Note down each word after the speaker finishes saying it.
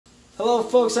Hello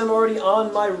folks, I'm already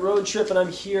on my road trip and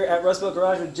I'm here at Rust Belt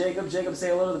Garage with Jacob. Jacob, say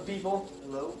hello to the people.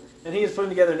 Hello. And he is putting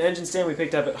together an engine stand we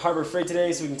picked up at Harbor Freight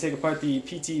today so we can take apart the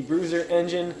PT Bruiser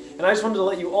engine. And I just wanted to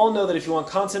let you all know that if you want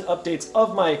constant updates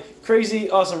of my crazy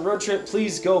awesome road trip,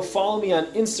 please go follow me on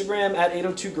Instagram at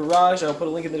 802 Garage. I'll put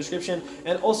a link in the description.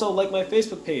 And also like my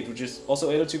Facebook page, which is also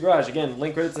 802 Garage. Again,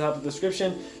 link right at the top of the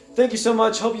description. Thank you so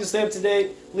much. Hope you stay up to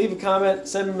date. Leave a comment,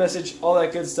 send me a message, all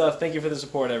that good stuff. Thank you for the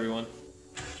support, everyone.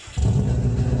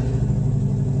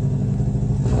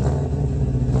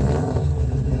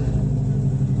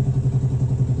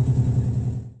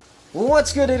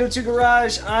 What's good, 802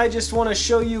 Garage? I just want to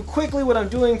show you quickly what I'm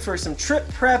doing for some trip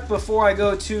prep before I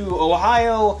go to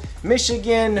Ohio,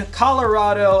 Michigan,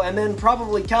 Colorado, and then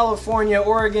probably California,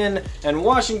 Oregon, and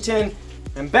Washington,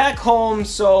 and back home.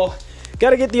 So,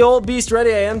 gotta get the old beast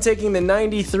ready. I am taking the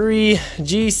 93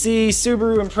 GC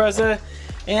Subaru Impreza,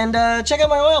 and check out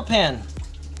my oil pan.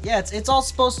 Yeah, it's all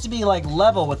supposed to be like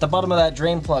level with the bottom of that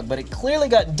drain plug, but it clearly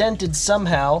got dented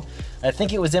somehow. I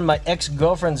think it was in my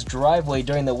ex-girlfriend's driveway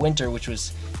during the winter, which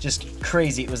was just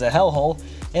crazy. It was a hellhole.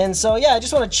 And so yeah, I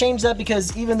just want to change that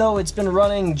because even though it's been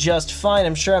running just fine,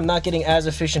 I'm sure I'm not getting as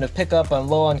efficient of pickup. I'm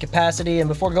low on capacity, and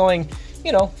before going,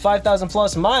 5,000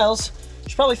 plus miles, I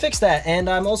should probably fix that. And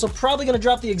I'm also probably going to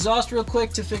drop the exhaust real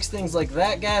quick to fix things like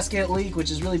that gasket leak,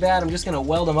 which is really bad. I'm just going to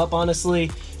weld them up,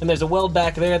 honestly. And there's a weld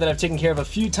back there that I've taken care of a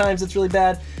few times that's really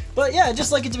bad. But yeah, I'd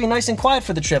just like it to be nice and quiet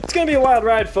for the trip. It's going to be a wild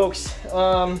ride, folks.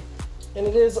 And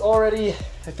it is already,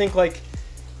 I think, like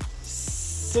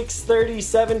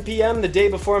 6:37 p.m. the day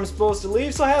before I'm supposed to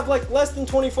leave, so I have like less than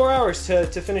 24 hours to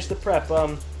finish the prep.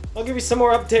 I'll give you some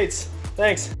more updates.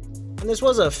 Thanks. And this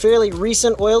was a fairly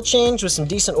recent oil change with some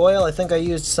decent oil. I think I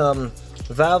used some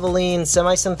Valvoline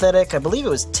semi-synthetic. I believe it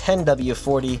was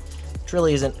 10W40, which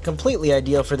really isn't completely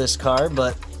ideal for this car,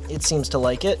 but it seems to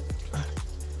like it.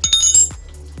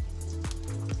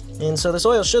 And so this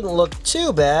oil shouldn't look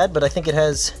too bad, but I think it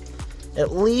has at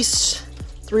least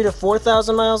 3,000 to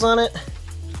 4,000 miles on it.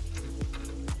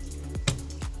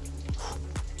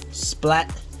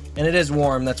 Splat. And it is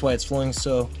warm, that's why it's flowing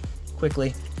so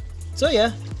quickly. So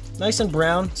yeah, nice and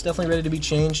brown. It's definitely ready to be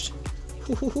changed.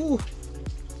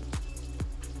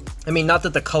 I mean, not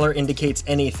that the color indicates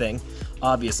anything,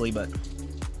 obviously, but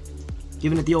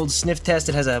giving it the old sniff test,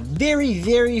 it has a very,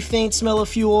 very faint smell of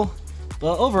fuel.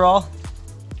 But overall,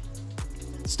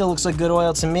 it still looks like good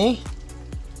oil to me.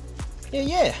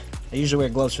 Yeah. I usually wear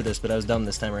gloves for this, but I was dumb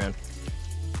this time around.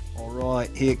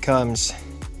 Alright, here it comes.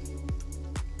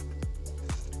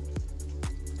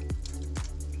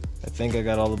 I think I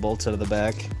got all the bolts out of the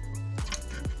back.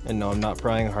 And no, I'm not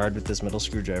prying hard with this metal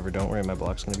screwdriver. Don't worry, my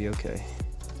block's gonna be okay.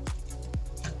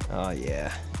 Oh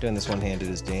yeah, doing this one-handed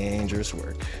is dangerous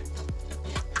work.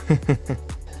 I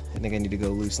think I need to go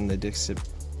loosen the dipstick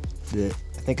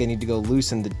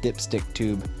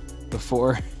tube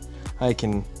before I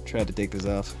can try to take this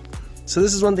off. So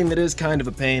this is one thing that is kind of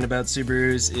a pain about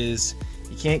Subarus, is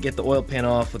you can't get the oil pan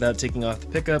off without taking off the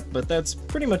pickup, but that's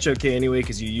pretty much okay anyway,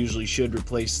 because you usually should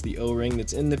replace the O-ring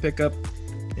that's in the pickup.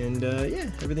 And yeah,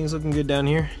 everything's looking good down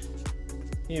here.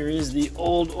 Here is the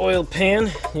old oil pan.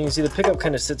 You can see the pickup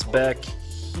kind of sits back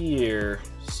here.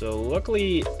 So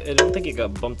luckily, I don't think it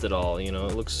got bumped at all. It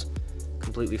looks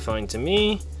completely fine to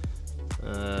me.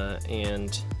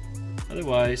 And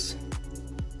otherwise,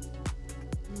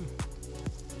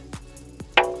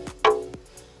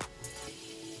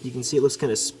 you can see it looks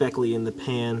kind of speckly in the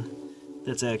pan.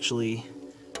 That's actually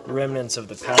remnants of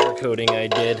the powder coating I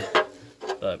did,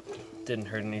 but didn't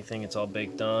hurt anything. It's all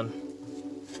baked on.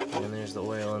 And there's the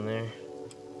oil in there.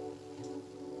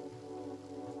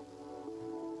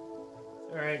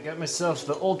 Alright, got myself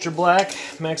the Ultra Black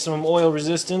maximum oil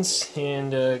resistance,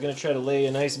 and gonna try to lay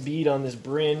a nice bead on this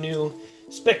brand new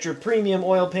Spectra Premium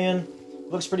oil pan.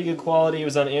 Looks pretty good quality. It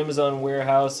was on Amazon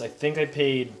Warehouse. I think I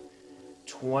paid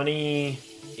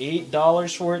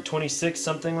 $28 for it, 26,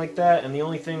 something like that. And the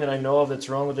only thing that I know of that's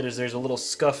wrong with it is there's a little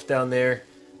scuff down there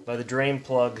by the drain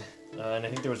plug. And I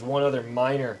think there was one other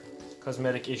minor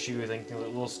cosmetic issue, I think a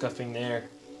little scuffing there.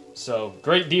 So,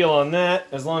 great deal on that,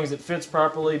 as long as it fits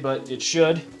properly, but it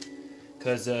should.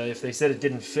 Because if they said it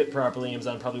didn't fit properly,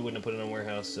 Amazon probably wouldn't have put it on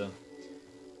Warehouse, so.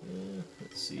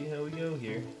 Let's see how we go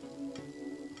here.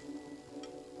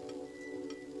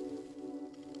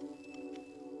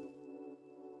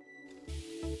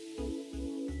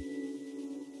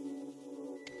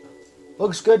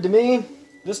 Looks good to me.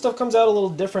 This stuff comes out a little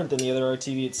different than the other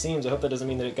RTV, it seems. I hope that doesn't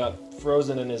mean that it got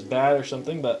frozen and is bad or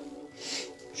something, but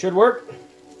should work.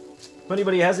 If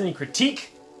anybody has any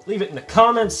critique, leave it in the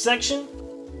comments section,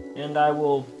 and I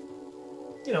will,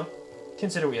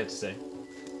 consider what we have to say.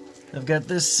 I've got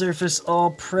this surface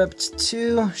all prepped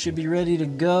too, should be ready to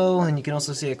go, and you can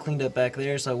also see I cleaned up back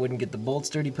there so I wouldn't get the bolts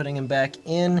dirty putting them back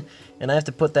in. And I have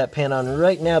to put that pan on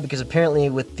right now because apparently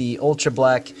with the Ultra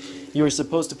Black, you were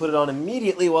supposed to put it on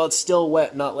immediately while it's still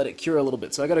wet, not let it cure a little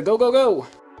bit. So I gotta go!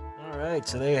 Alright,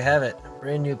 so there you have it.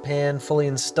 Brand new pan, fully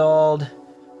installed.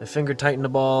 I finger tightened the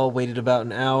ball, waited about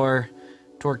an hour,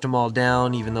 torqued them all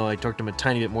down, even though I torqued them a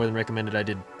tiny bit more than recommended. I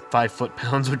did 5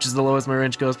 foot-pounds, which is the lowest my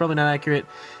wrench goes. Probably not accurate.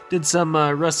 Did some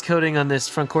rust coating on this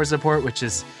front core support, which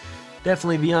is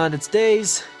definitely beyond its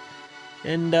days.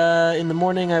 And in the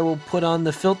morning I will put on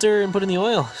the filter and put in the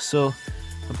oil. So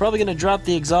I'm probably going to drop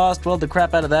the exhaust, weld the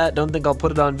crap out of that. Don't think I'll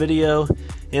put it on video.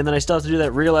 And then I still have to do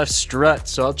that rear left strut.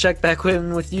 So I'll check back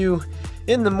in with you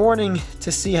in the morning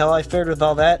to see how I fared with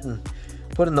all that and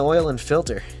put in the oil and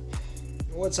filter.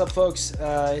 What's up, folks?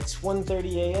 It's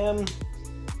 1:30 a.m.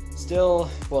 Still,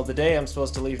 well, the day I'm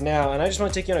supposed to leave now, and I just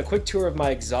want to take you on a quick tour of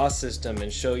my exhaust system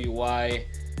and show you why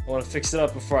I want to fix it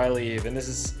up before I leave, and this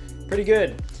is pretty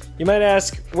good. You might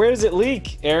ask, where does it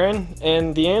leak, Aaron?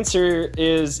 And the answer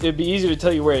is, it'd be easier to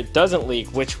tell you where it doesn't leak,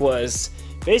 which was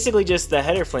basically just the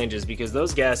header flanges, because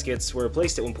those gaskets were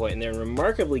replaced at one point and they're in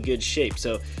remarkably good shape.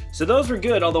 So those were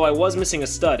good, although I was missing a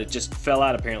stud. It just fell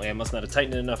out apparently. I must not have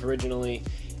tightened it enough originally.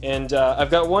 And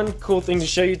I've got one cool thing to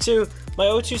show you too. My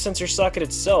O2 sensor socket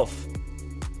itself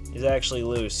is actually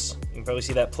loose. You can probably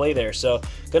see that play there. So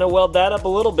gonna weld that up a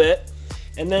little bit.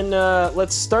 And then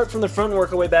let's start from the front and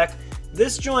work our way back.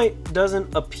 This joint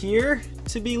doesn't appear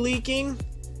to be leaking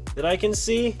that I can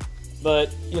see,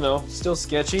 but you know, still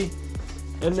sketchy.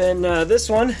 And then this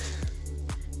one,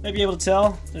 might be able to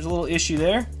tell, there's a little issue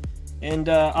there. And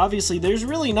obviously there's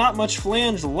really not much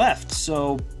flange left,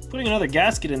 so putting another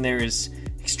gasket in there is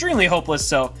extremely hopeless.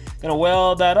 So gonna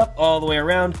weld that up all the way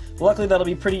around. Luckily that'll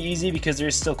be pretty easy because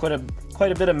there's still quite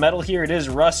a bit of metal here. It is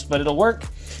rust, but it'll work.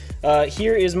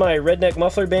 Here is my redneck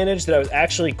muffler bandage that I was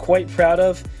actually quite proud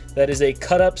of. That is a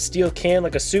cut up steel can,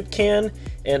 like a soup can,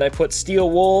 and I put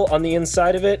steel wool on the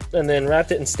inside of it and then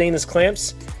wrapped it in stainless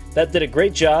clamps. That did a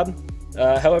great job.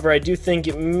 However, I do think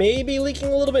it may be leaking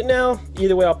a little bit now.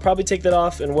 Either way, I'll probably take that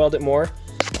off and weld it more.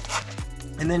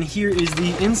 And then here is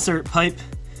the insert pipe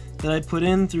that I put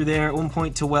in through there at one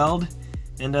point to weld.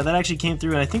 And that actually came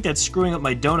through, and I think that's screwing up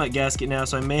my donut gasket now,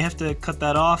 so I may have to cut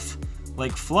that off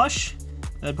like flush.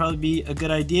 That'd probably be a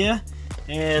good idea.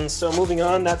 And so moving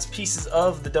on, that's pieces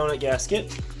of the donut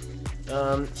gasket.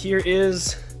 Here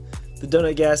is the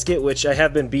donut gasket, which I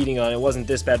have been beating on. It wasn't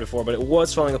this bad before, but it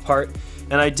was falling apart.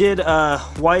 And I did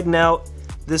widen out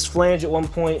this flange at one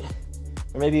point,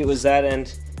 or maybe it was that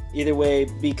end. Either way,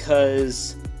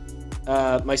 because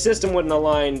my system wouldn't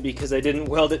align because I didn't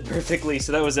weld it perfectly,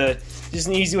 so that was just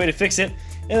an easy way to fix it.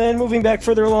 And then moving back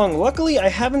further along, luckily I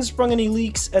haven't sprung any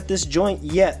leaks at this joint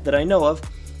yet that I know of.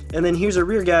 And then here's a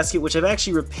rear gasket, which I've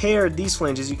actually repaired these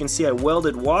flanges. You can see I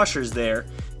welded washers there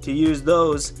to use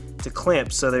those to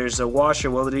clamp. So there's a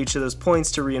washer welded at each of those points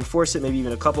to reinforce it, maybe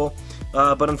even a couple.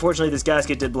 But unfortunately this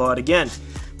gasket did blow out again.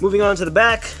 Moving on to the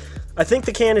back, I think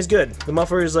the can is good. The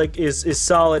muffler is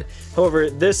solid. However,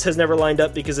 this has never lined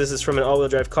up because this is from an all-wheel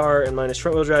drive car and mine is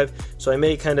front-wheel drive. So I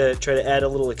may kind of try to add a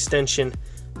little extension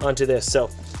onto this. So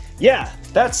yeah,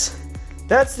 that's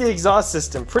the exhaust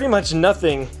system. Pretty much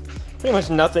nothing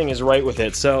is right with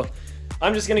it. So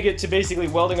I'm just gonna get to basically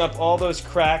welding up all those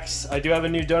cracks. I do have a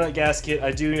new donut gasket.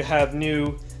 I do have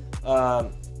new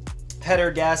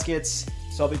header gaskets,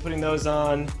 so I'll be putting those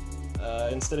on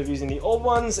instead of using the old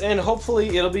ones, and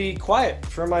hopefully it'll be quiet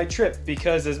for my trip,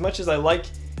 because as much as I like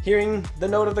hearing the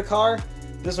note of the car,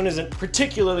 this one isn't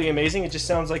particularly amazing. It just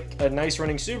sounds like a nice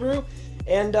running Subaru,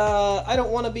 and I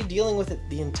don't want to be dealing with it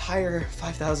the entire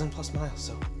 5,000 plus miles,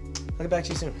 so I'll get back to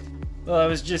you soon. Well, I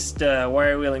was just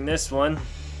wire wheeling this one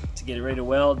to get it ready to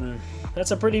weld, and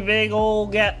that's a pretty big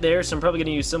old gap there, so I'm probably going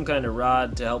to use some kind of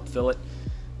rod to help fill it,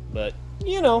 but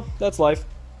you know, that's life.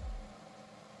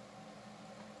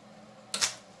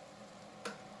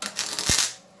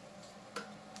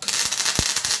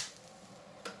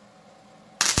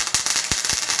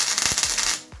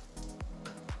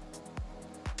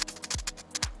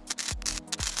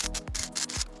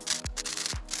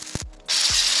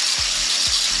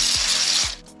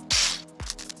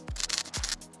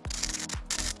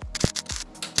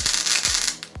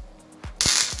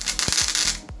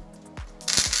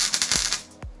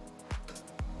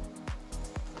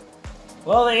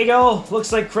 Well, there you go.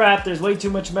 Looks like crap. There's way too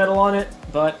much metal on it,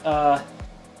 but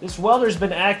this welder's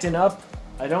been acting up.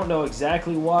 I don't know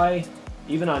exactly why,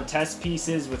 even on test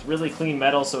pieces with really clean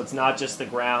metal, so it's not just the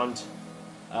ground.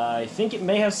 I think it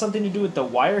may have something to do with the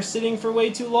wire sitting for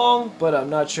way too long, but I'm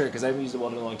not sure because I haven't used the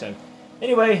welder in a long time.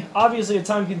 Anyway, obviously a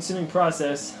time-consuming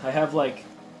process. I have like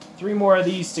 3 more of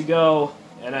these to go,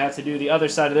 and I have to do the other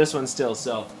side of this one still,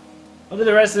 so I'll do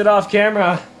the rest of it off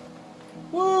camera.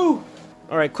 Woo!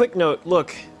 Alright, quick note,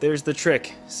 look, there's the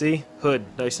trick. See? Hood,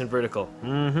 nice and vertical.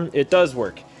 It does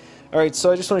work. Alright,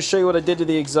 so I just want to show you what I did to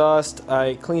the exhaust.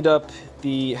 I cleaned up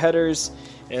the headers,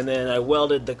 and then I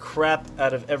welded the crap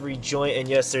out of every joint, and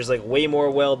yes, there's like way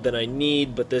more weld than I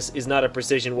need, but this is not a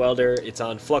precision welder. It's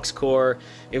on flux core.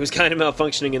 It was kind of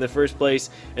malfunctioning in the first place,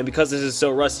 and because this is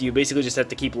so rusty, you basically just have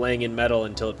to keep laying in metal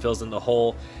until it fills in the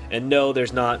hole. And no,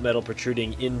 there's not metal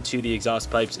protruding into the exhaust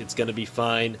pipes. It's going to be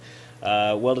fine.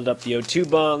 Welded up the O2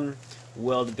 bung,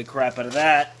 welded the crap out of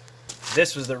that.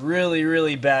 This was the really,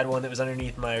 really bad one that was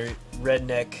underneath my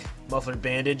redneck muffler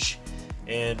bandage,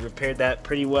 and repaired that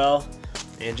pretty well,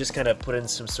 and just kind of put in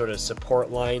some sort of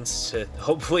support lines to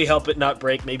hopefully help it not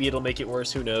break. Maybe it'll make it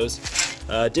worse, who knows.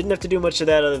 Didn't have to do much of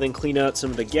that other than clean out some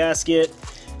of the gasket,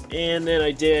 and then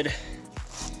I did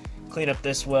clean up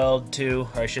this weld too,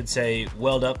 or I should say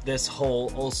weld up this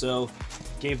hole also.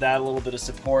 Gave that a little bit of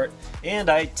support, and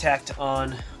I tacked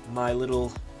on my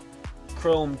little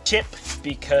chrome tip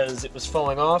because it was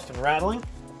falling off and rattling.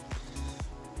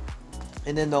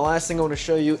 And then the last thing I want to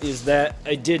show you is that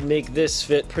I did make this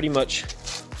fit pretty much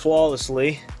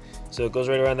flawlessly. So it goes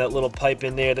right around that little pipe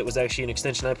in there that was actually an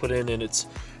extension I put in, and it's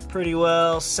pretty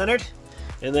well centered.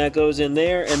 And that goes in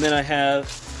there, and then I have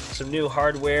some new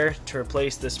hardware to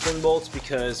replace the spring bolts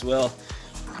because, well,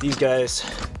 these guys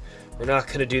are not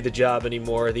going to do the job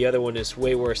anymore. The other one is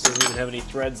way worse. Doesn't even have any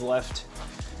threads left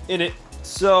in it.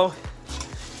 So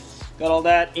got all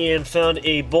that and found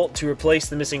a bolt to replace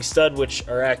the missing stud, which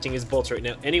are acting as bolts right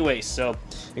now. Anyway, so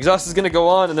exhaust is going to go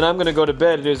on, and then I'm going to go to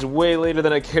bed. It is way later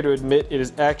than I care to admit. It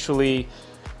is actually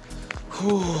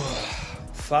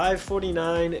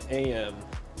 5:49 a.m.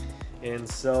 And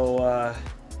so,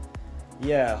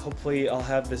 yeah, hopefully I'll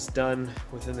have this done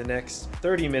within the next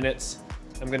 30 minutes.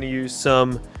 I'm going to use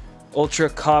some Ultra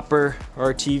Copper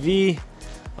RTV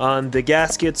on the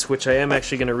gaskets, which I am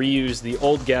actually going to reuse the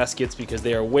old gaskets because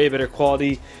they are way better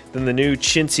quality than the new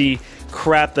chintzy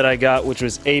crap that I got, which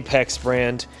was Apex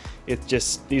brand. It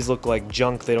just, these look like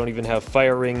junk. They don't even have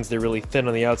fire rings. They're really thin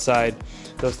on the outside.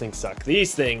 Those things suck.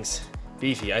 These things,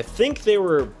 beefy. I think they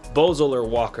were Bozel or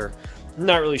Walker. I'm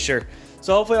not really sure.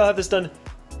 So hopefully I'll have this done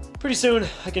pretty soon.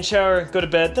 I can shower, go to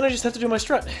bed, then I just have to do my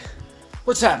strut.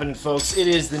 What's happening, folks? It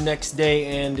is the next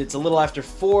day, and it's a little after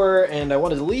 4, and I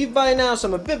wanted to leave by now, so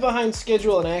I'm a bit behind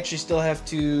schedule, and I actually still have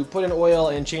to put in oil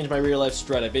and change my rear life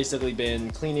strut. I've basically been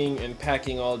cleaning and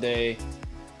packing all day.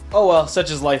 Oh well,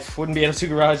 such is life. Wouldn't be 802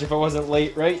 Garage if I wasn't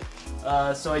late, right?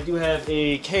 So I do have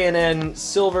a K&N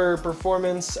Silver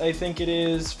Performance, I think it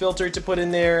is, filter to put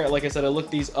in there. Like I said, I looked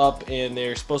these up, and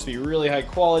they're supposed to be really high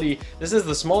quality. This is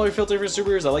the smaller filter for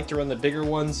Subarus. I like to run the bigger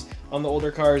ones on the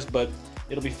older cars, but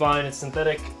it'll be fine. It's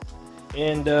synthetic.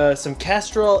 And some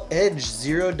Castrol Edge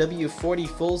 0W40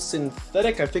 full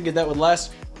synthetic. I figured that would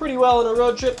last pretty well in a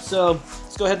road trip, so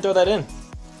let's go ahead and throw that in.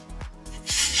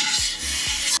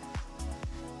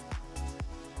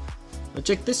 Well,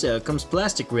 check this out. It comes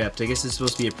plastic wrapped. I guess it's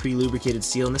supposed to be a pre-lubricated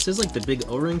seal, and this is like the big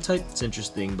O-ring type. It's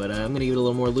interesting, but I'm gonna give it a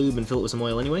little more lube and fill it with some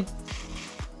oil anyway.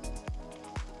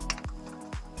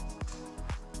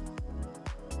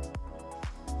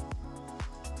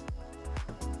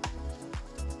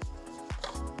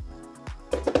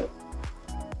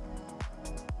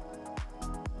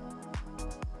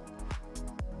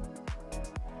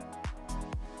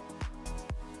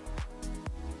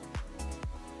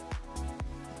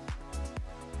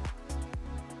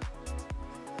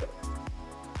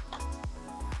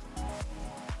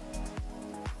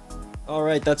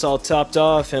 Alright, that's all topped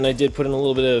off, and I did put in a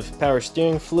little bit of power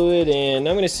steering fluid, and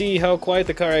I'm going to see how quiet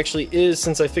the car actually is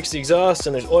since I fixed the exhaust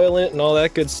and there's oil in it and all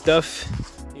that good stuff.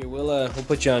 Here, we'll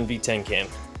put you on V10 cam.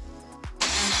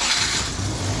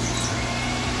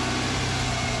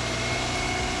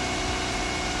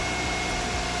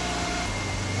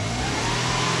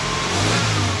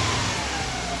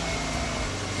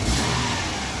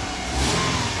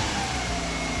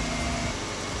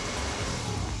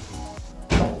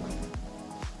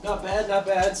 Not bad, not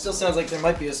bad. Still sounds like there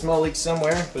might be a small leak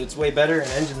somewhere, but it's way better,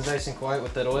 and engine's nice and quiet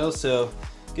with that oil, so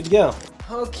good to go.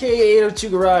 Okay, 802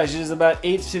 Garage. It is about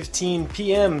 8:15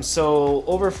 p.m., so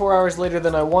over 4 hours later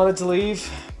than I wanted to leave,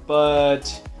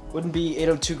 but wouldn't be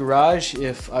 802 Garage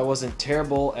if I wasn't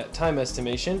terrible at time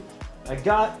estimation. I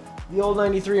got the old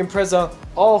 93 Impreza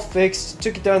all fixed,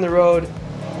 took it down the road.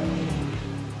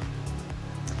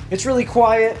 It's really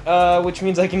quiet, which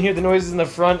means I can hear the noises in the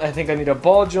front. I think I need a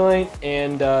ball joint,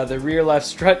 and the rear left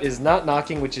strut is not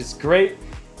knocking, which is great.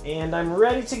 and I'm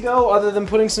ready to go. Other than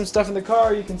putting some stuff in the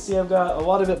car, you can see I've got a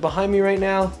lot of it behind me right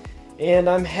now, and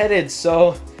I'm headed.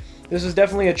 So this was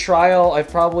definitely a trial. I've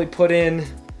probably put in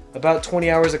about 20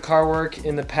 hours of car work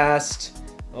in the past,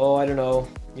 I don't know,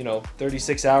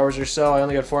 36 hours or so. I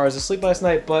only got 4 hours of sleep last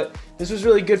night, but this was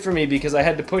really good for me because I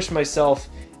had to push myself,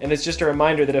 and it's just a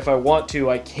reminder that if I want to,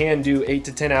 I can do 8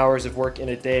 to 10 hours of work in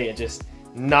a day and just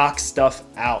knock stuff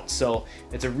out. So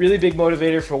it's a really big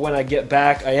motivator for when I get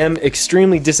back. I am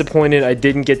extremely disappointed I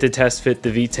didn't get to test fit the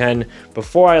V10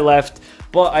 before I left,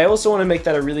 but I also want to make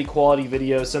that a really quality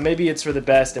video, so maybe it's for the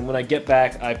best, and when I get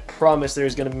back, I promise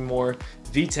there's going to be more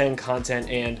V10 content,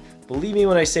 and believe me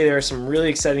when I say there are some really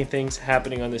exciting things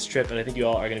happening on this trip, and I think you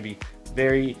all are going to be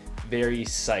very, very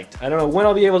psyched. I don't know when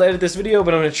I'll be able to edit this video,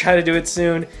 but I'm going to try to do it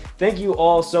soon. Thank you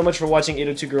all so much for watching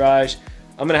 802 Garage.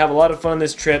 I'm going to have a lot of fun on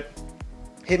this trip.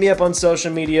 Hit me up on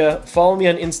social media, follow me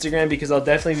on Instagram because I'll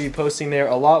definitely be posting there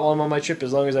a lot while I'm on my trip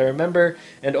as long as I remember,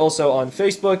 and also on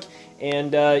Facebook,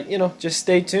 and just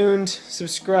stay tuned,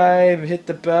 subscribe, hit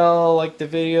the bell, like the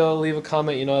video, leave a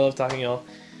comment. I love talking to y'all.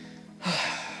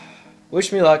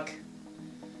 Wish me luck.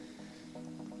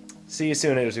 See you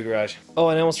soon, 802 Garage. Oh,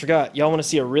 and I almost forgot, y'all want to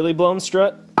see a really blown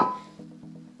strut?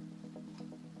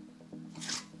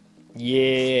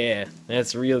 Yeah,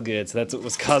 that's real good. So that's what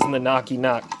was causing the knocky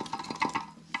knock.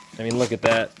 I mean, look at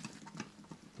that.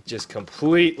 Just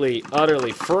completely,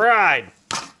 utterly fried.